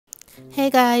Hey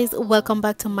guys, welcome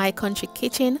back to my country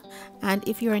kitchen. And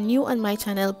if you are new on my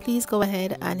channel, please go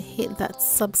ahead and hit that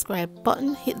subscribe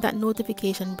button, hit that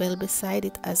notification bell beside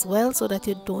it as well, so that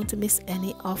you don't miss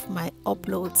any of my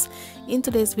uploads. In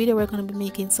today's video, we're going to be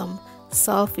making some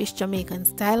saltfish Jamaican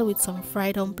style with some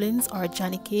fried dumplings or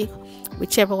johnny cake,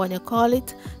 whichever one you call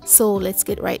it. So let's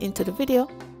get right into the video.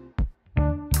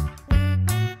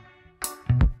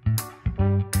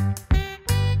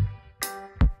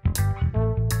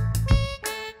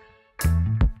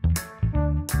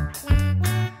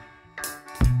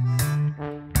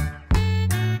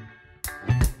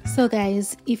 So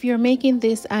guys, if you're making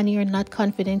this and you're not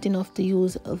confident enough to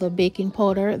use the baking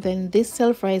powder, then this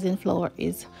self-rising flour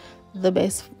is the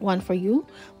best one for you.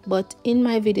 But in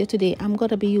my video today, I'm going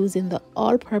to be using the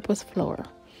all-purpose flour,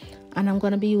 and I'm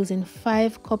going to be using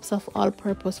 5 cups of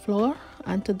all-purpose flour.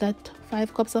 And to that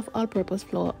 5 cups of all-purpose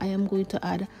flour, I am going to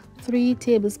add 3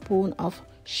 tablespoons of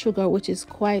sugar, which is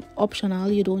quite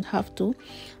optional, you don't have to.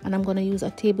 And I'm going to use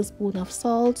a tablespoon of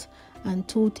salt and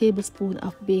 2 tablespoons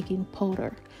of baking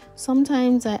powder.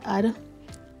 Sometimes I add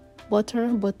butter,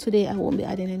 but today I won't be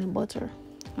adding any butter.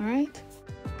 All right.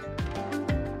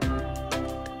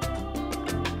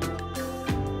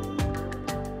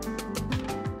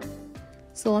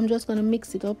 So I'm just going to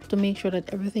mix it up to make sure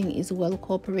that everything is well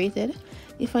cooperated.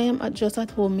 If I am just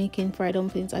at home making fried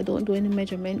dumplings, I don't do any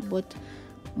measurement, but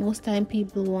most time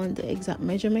people want the exact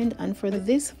measurement. And for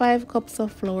this 5 cups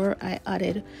of flour, I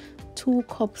added 2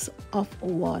 cups of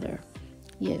water.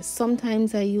 Yes,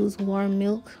 sometimes I use warm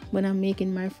milk when I'm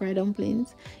making my fried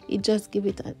dumplings. It just gives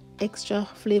it an extra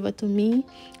flavor to me,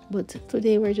 but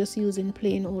today we're just using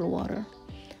plain old water.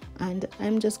 And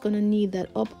I'm just gonna knead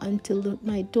that up until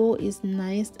my dough is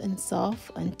nice and soft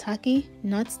and tacky,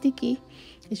 not sticky.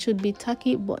 It should be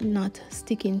tacky but not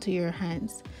sticking to your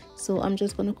hands. So I'm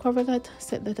just gonna cover that,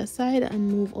 set that aside,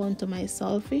 and move on to my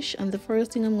saltfish. And the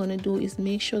first thing I'm gonna do is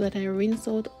make sure that I rinse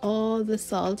out all the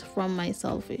salt from my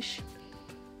saltfish.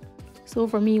 So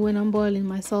for me, when I'm boiling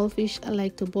my saltfish, I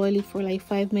like to boil it for like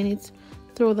 5 minutes,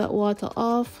 throw that water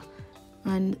off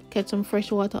and get some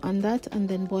fresh water on that, and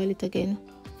then boil it again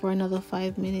for another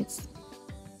 5 minutes.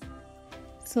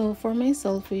 So for my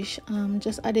saltfish, I'm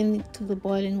just adding it to the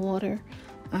boiling water,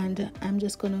 and I'm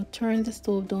just gonna turn the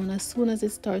stove down as soon as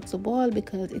it starts to boil,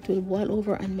 because it will boil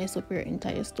over and mess up your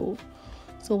entire stove.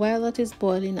 So while that is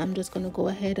boiling, I'm just gonna go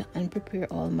ahead and prepare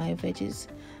all my veggies.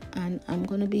 And I'm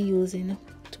gonna be using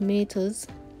tomatoes,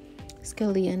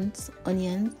 scallions,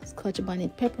 onions, scotch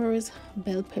bonnet peppers,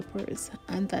 bell peppers,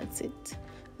 and that's it.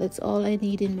 That's all I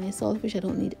need in my saltfish. I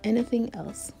don't need anything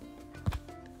else.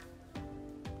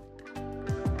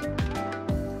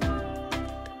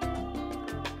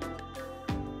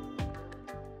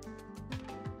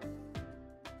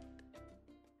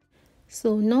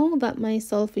 So now that my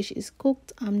saltfish is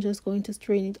cooked, I'm just going to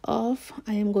strain it off.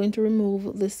 I am going to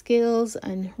remove the scales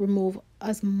and remove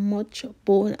as much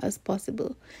bone as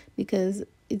possible, because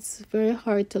it's very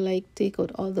hard to like take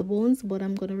out all the bones, but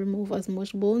I'm going to remove as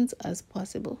much bones as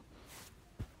possible.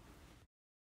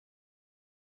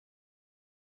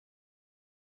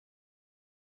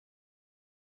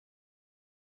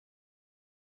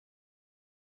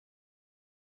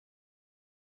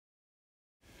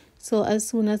 So as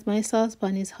soon as my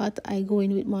saucepan is hot, I go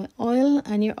in with my oil,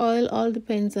 and your oil all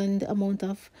depends on the amount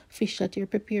of fish that you're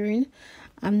preparing.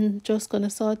 I'm just gonna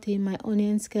saute my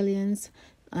onions, scallions,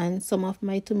 and some of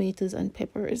my tomatoes and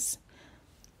peppers.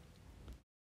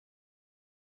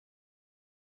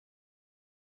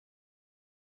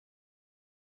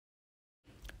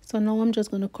 So now I'm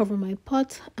just going to cover my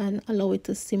pot and allow it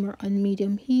to simmer on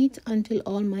medium heat until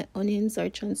all my onions are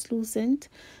translucent.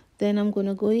 Then I'm going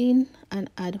to go in and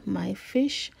add my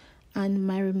fish and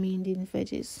my remaining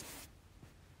veggies.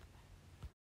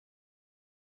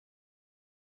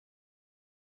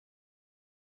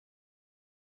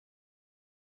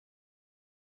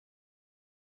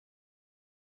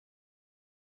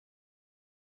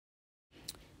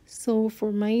 So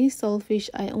for my saltfish,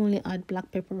 I only add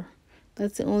black pepper.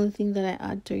 That's the only thing that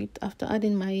I add to it. After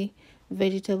adding my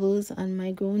vegetables and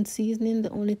my ground seasoning,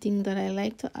 the only thing that I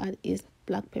like to add is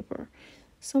black pepper.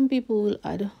 Some people will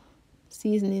add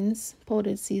seasonings,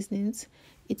 powdered seasonings.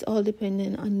 It's all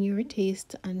depending on your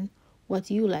taste and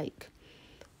what you like.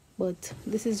 But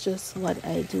this is just what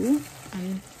I do,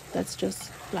 and that's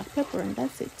just black pepper, and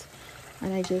that's it.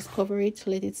 And I just cover it,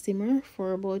 let it simmer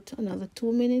for about another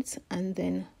 2 minutes, and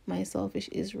then my saltfish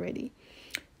is ready.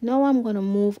 Now I'm gonna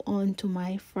move on to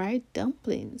my fried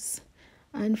dumplings,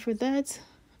 and for that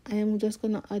I am just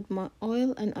gonna add my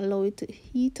oil and allow it to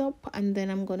heat up, and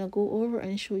then I'm gonna go over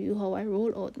and show you how I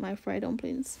roll out my fried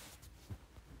dumplings.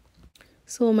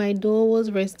 So my dough was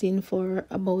resting for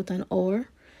about an hour.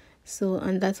 So,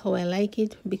 and that's how I like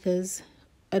it, because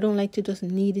I don't like to just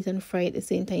knead it and fry it at the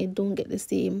same time. You don't get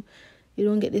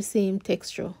the same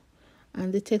texture.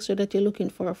 And the texture that you're looking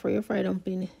for your fried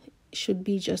dumpling should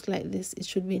be just like this. It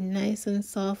should be nice and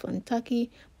soft and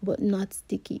tacky, but not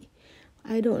sticky.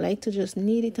 I don't like to just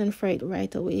knead it and fry it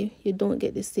right away. You don't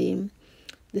get the same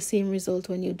result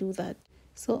when you do that.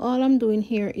 So all I'm doing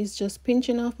here is just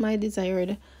pinching off my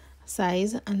desired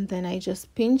size, and then I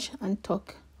just pinch and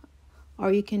tuck,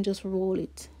 or you can just roll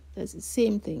it. That's the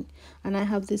same thing. And I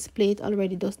have this plate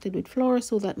already dusted with flour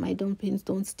so that my dumplings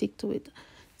don't stick to it.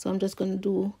 So I'm just going to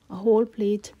do a whole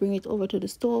plate, bring it over to the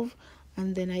stove,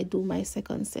 and then I do my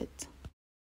second set.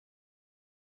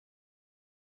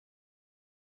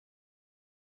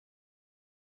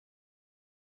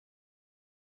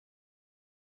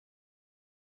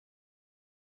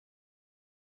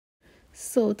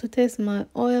 So to test my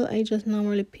oil, I just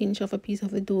normally pinch off a piece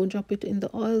of the dough, drop it in the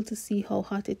oil to see how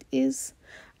hot it is.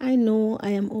 I know I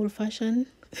am old-fashioned.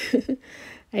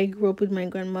 I grew up with my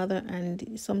grandmother,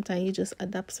 and sometimes you just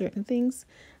adapt certain things,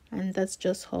 and that's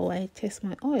just how I test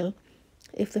my oil.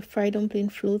 If the fried dumpling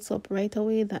floats up right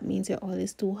away, that means your oil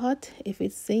is too hot. If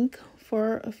it sinks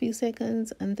for a few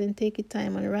seconds and then take your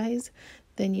time and rise,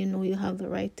 then you know you have the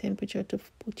right temperature to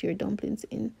put your dumplings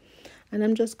in. And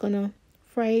I'm just gonna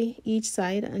fry each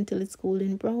side until it's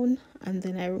golden brown, and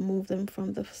then I remove them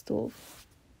from the stove.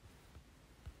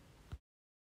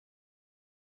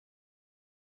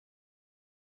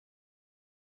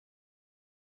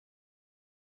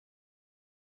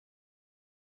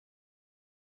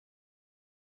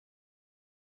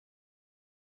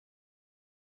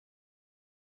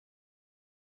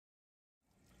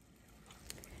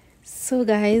 So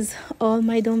guys, all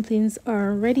my dumplings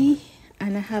are ready,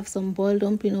 and I have some boiled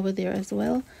dumpling over there as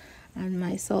well, and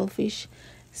my saltfish.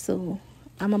 So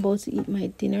I'm about to eat my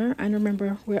dinner, and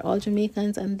remember, we're all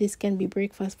Jamaicans and this can be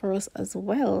breakfast for us as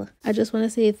well. I just want to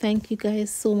say thank you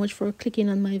guys so much for clicking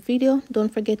on my video.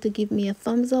 Don't forget to give me a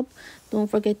thumbs up. Don't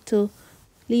forget to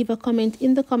leave a comment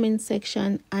in the comment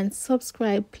section, and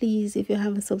subscribe please if you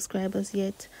haven't subscribed as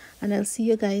yet. And I'll see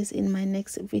you guys in my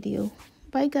next video.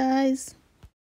 Bye guys.